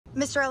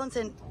Mr.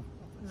 Ellenson,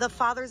 the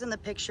father's in the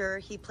picture.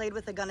 He played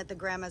with a gun at the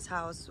grandma's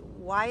house.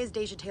 Why is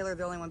Deja Taylor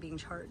the only one being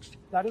charged?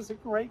 That is a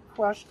great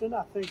question.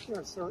 I think there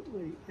are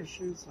certainly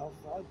issues of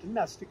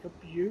domestic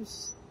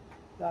abuse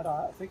that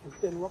I think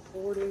have been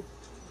reported.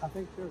 I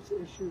think there's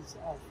issues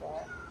of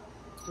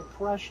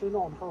depression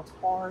on her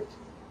part.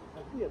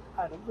 And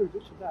I'd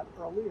alluded to that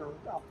earlier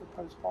about the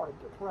postpartum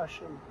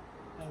depression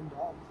and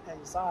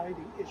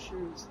anxiety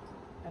issues.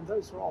 And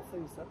those are all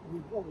things that we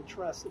will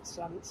address at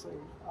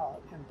sentencing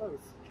in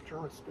both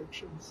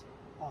jurisdictions.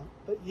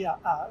 But yeah,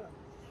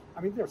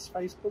 I mean, there's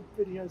Facebook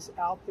videos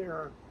out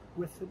there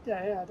with the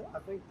dad. I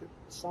think that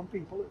some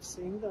people have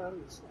seen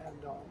those,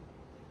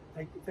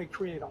 and they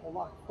create a whole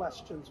lot of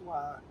questions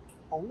why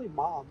only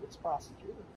mom is prosecuted.